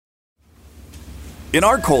In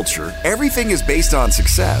our culture, everything is based on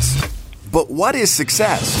success. But what is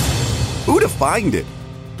success? Who defined it?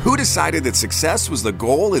 Who decided that success was the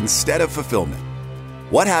goal instead of fulfillment?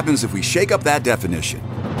 What happens if we shake up that definition?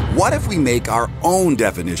 What if we make our own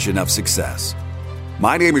definition of success?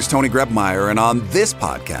 My name is Tony Grebmeyer, and on this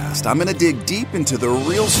podcast, I'm going to dig deep into the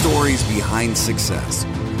real stories behind success.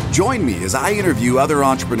 Join me as I interview other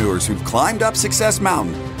entrepreneurs who've climbed up Success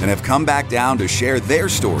Mountain and have come back down to share their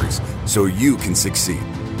stories so you can succeed.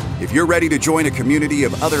 If you're ready to join a community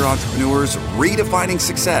of other entrepreneurs redefining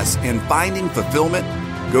success and finding fulfillment,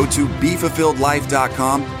 go to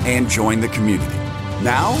BeFulfilledLife.com and join the community.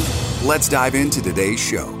 Now, let's dive into today's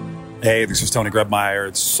show. Hey, this is Tony Grebmeyer.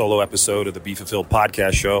 It's a solo episode of the Be Fulfilled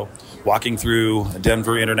podcast show. Walking through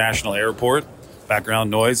Denver International Airport.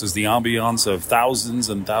 Background noise is the ambiance of thousands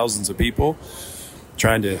and thousands of people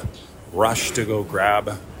trying to rush to go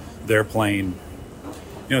grab their plane.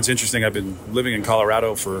 You know, it's interesting. I've been living in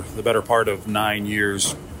Colorado for the better part of 9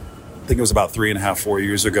 years. I think it was about 3.5, 4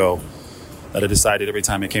 years ago that I decided every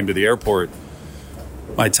time I came to the airport,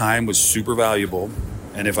 my time was super valuable.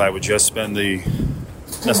 And if I would just spend the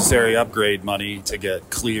necessary upgrade money to get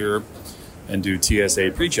clear and do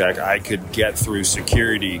TSA pre-check, I could get through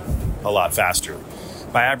security a lot faster.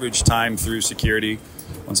 My average time through security,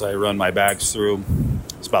 once I run my bags through,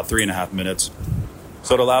 it's about 3.5 minutes.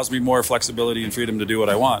 So it allows me more flexibility and freedom to do what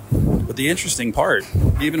I want. But the interesting part,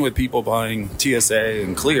 even with people buying TSA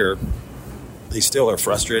and clear, they still are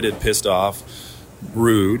frustrated, pissed off,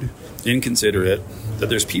 rude, inconsiderate, that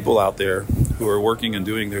there's people out there who are working and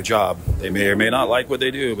doing their job. They may or may not like what they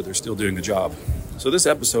do, but they're still doing the job. So this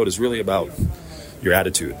episode is really about your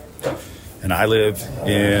attitude. And I live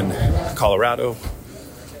in Colorado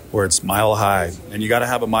where it's mile high. And you got to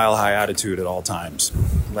have a mile high attitude at all times.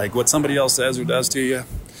 Like what somebody else says or does to you,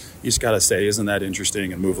 you just got to say, isn't that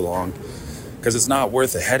interesting, and move along. Because it's not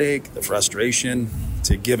worth the headache, the frustration,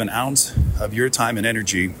 to give an ounce of your time and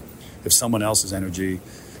energy if someone else's energy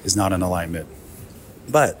is not in alignment.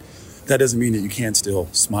 But that doesn't mean that you can't still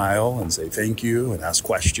smile and say thank you and ask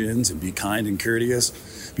questions and be kind and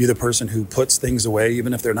courteous. Be the person who puts things away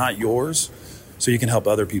even if they're not yours so you can help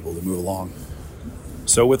other people to move along.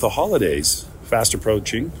 So with the holidays fast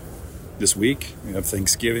approaching, this week we have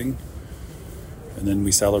Thanksgiving, and then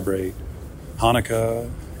we celebrate Hanukkah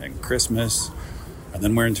and Christmas, and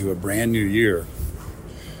then we're into a brand new year.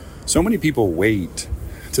 So many people wait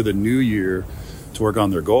to the new year to work on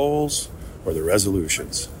their goals or their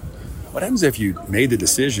resolutions. What happens if you made the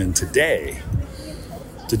decision today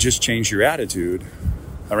to just change your attitude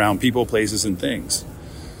around people, places, and things?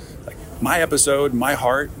 Like my episode, my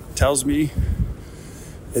heart tells me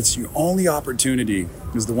it's your only opportunity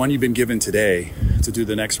is the one you've been given today to do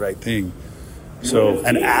the next right thing. So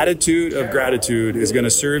an attitude of gratitude is going to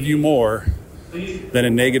serve you more than a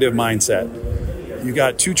negative mindset. You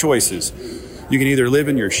got two choices. You can either live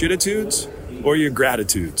in your shititudes or your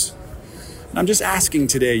gratitudes. And I'm just asking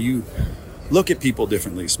today, you look at people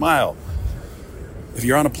differently, smile. If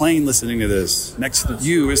you're on a plane listening to this, next to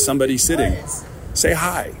you is somebody sitting, say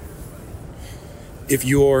hi. If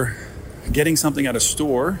you're getting something at a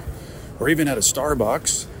store or even at a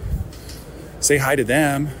Starbucks, say hi to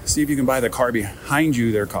them. See if you can buy the car behind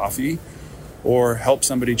you their coffee, or help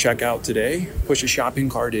somebody check out today, push a shopping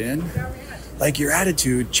cart in. Like your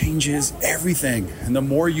attitude changes everything. And the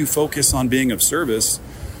more you focus on being of service,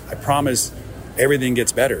 I promise everything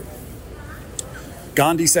gets better.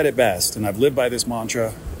 Gandhi said it best, and I've lived by this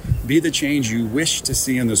mantra: be the change you wish to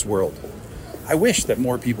see in this world. I wish that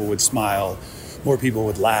more people would smile, more people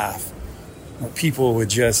would laugh, more people would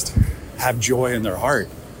just have joy in their heart.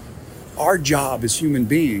 Our job as human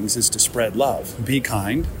beings is to spread love, be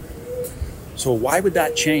kind. So why would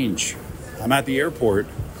that change? I'm at the airport,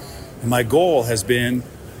 and my goal has been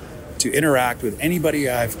to interact with anybody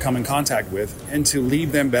I've come in contact with and to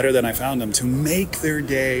leave them better than I found them, to make their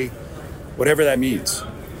day, whatever that means.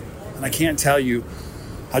 And I can't tell you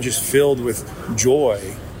how just filled with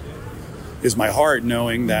joy is my heart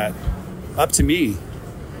knowing that up to me,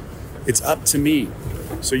 it's up to me.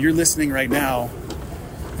 So you're listening right now,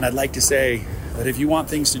 and I'd like to say that if you want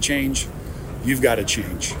things to change, you've got to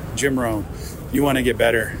change. Jim Rohn, you want to get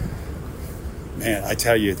better. Man, I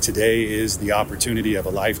tell you, today is the opportunity of a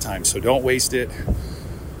lifetime. So don't waste it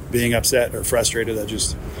being upset or frustrated. That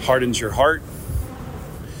just hardens your heart.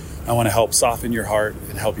 I want to help soften your heart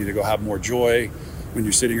and help you to go have more joy when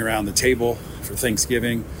you're sitting around the table for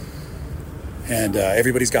Thanksgiving. And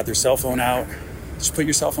everybody's got their cell phone out. Just put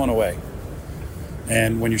your cell phone away.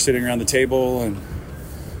 And when you're sitting around the table and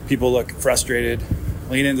people look frustrated,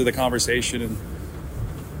 lean into the conversation and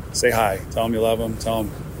say hi. Tell them you love them. Tell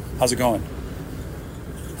them, how's it going?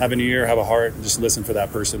 have an ear, have a heart, and just listen for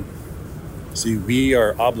that person. See, we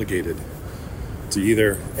are obligated to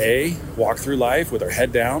either A, walk through life with our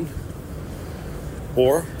head down,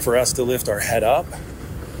 or for us to lift our head up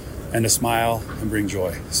and to smile and bring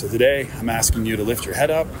joy. So today, I'm asking you to lift your head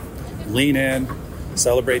up, lean in,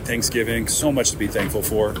 celebrate Thanksgiving. So much to be thankful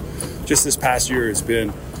for. Just this past year has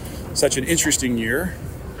been such an interesting year.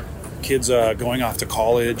 Kids going off to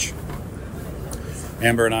college.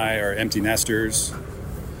 Amber and I are empty nesters.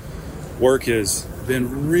 Work has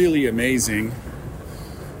been really amazing.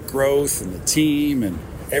 Growth and the team and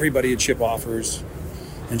everybody at Chip offers,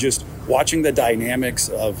 and just watching the dynamics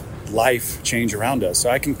of life change around us. So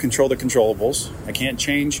I can control the controllables. I can't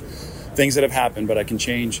change things that have happened, but I can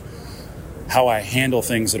change how I handle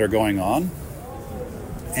things that are going on.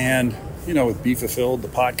 And, with Be Fulfilled, the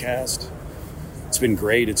podcast, it's been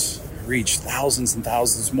great. It's reached thousands and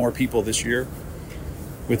thousands more people this year.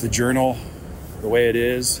 With the journal the way it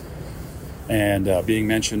is, and being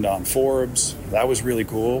mentioned on Forbes, that was really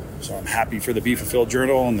cool. So I'm happy for the Be Fulfilled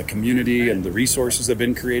Journal and the community and the resources that have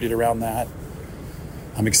been created around that.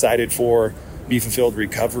 I'm excited for Be Fulfilled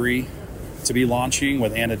Recovery to be launching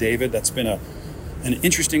with Anna David. That's been an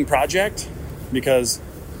interesting project, because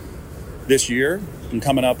this year I'm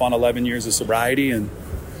coming up on 11 years of sobriety, and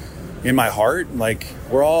in my heart,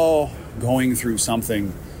 we're all going through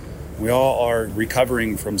something. We all are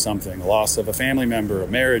recovering from something, a loss of a family member, a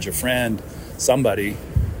marriage, a friend, somebody.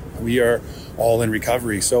 We are all in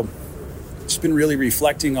recovery. So just been really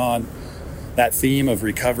reflecting on that theme of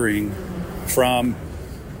recovering from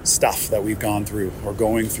stuff that we've gone through or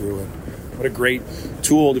going through. And what a great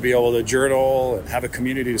tool to be able to journal and have a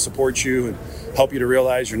community to support you and help you to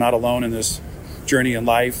realize you're not alone in this journey in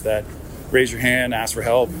life, that raise your hand, ask for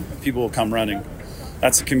help, people will come running.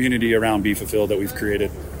 That's the community around Be Fulfilled that we've created.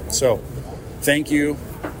 So thank you.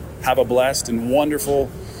 Have a blessed and wonderful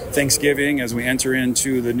Thanksgiving as we enter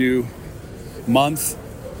into the new month,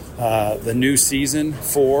 the new season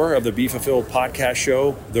 4 of the Be Fulfilled podcast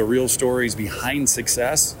show. The real stories behind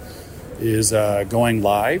success is going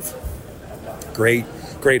live. Great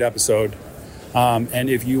episode. And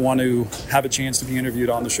if you want to have a chance to be interviewed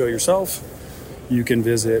on the show yourself, you can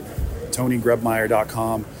visit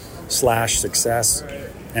TonyGrebmeyer.com/success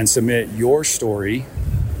and submit your story,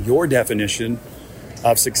 your definition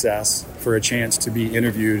of success, for a chance to be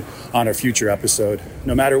interviewed on a future episode.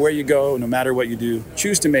 No matter where you go, no matter what you do,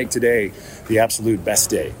 choose to make today the absolute best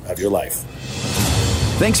day of your life.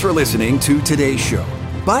 Thanks for listening to today's show.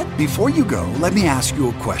 But before you go, let me ask you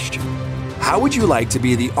a question. How would you like to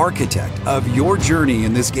be the architect of your journey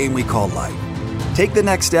in this game we call life? Take the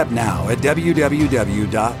next step now at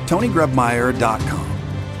www.TonyGrebmeyer.com.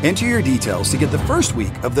 Enter your details to get the first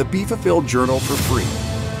week of the Be Fulfilled Journal for free.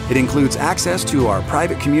 It includes access to our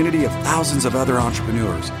private community of thousands of other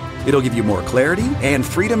entrepreneurs. It'll give you more clarity and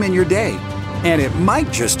freedom in your day, and it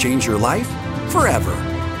might just change your life forever.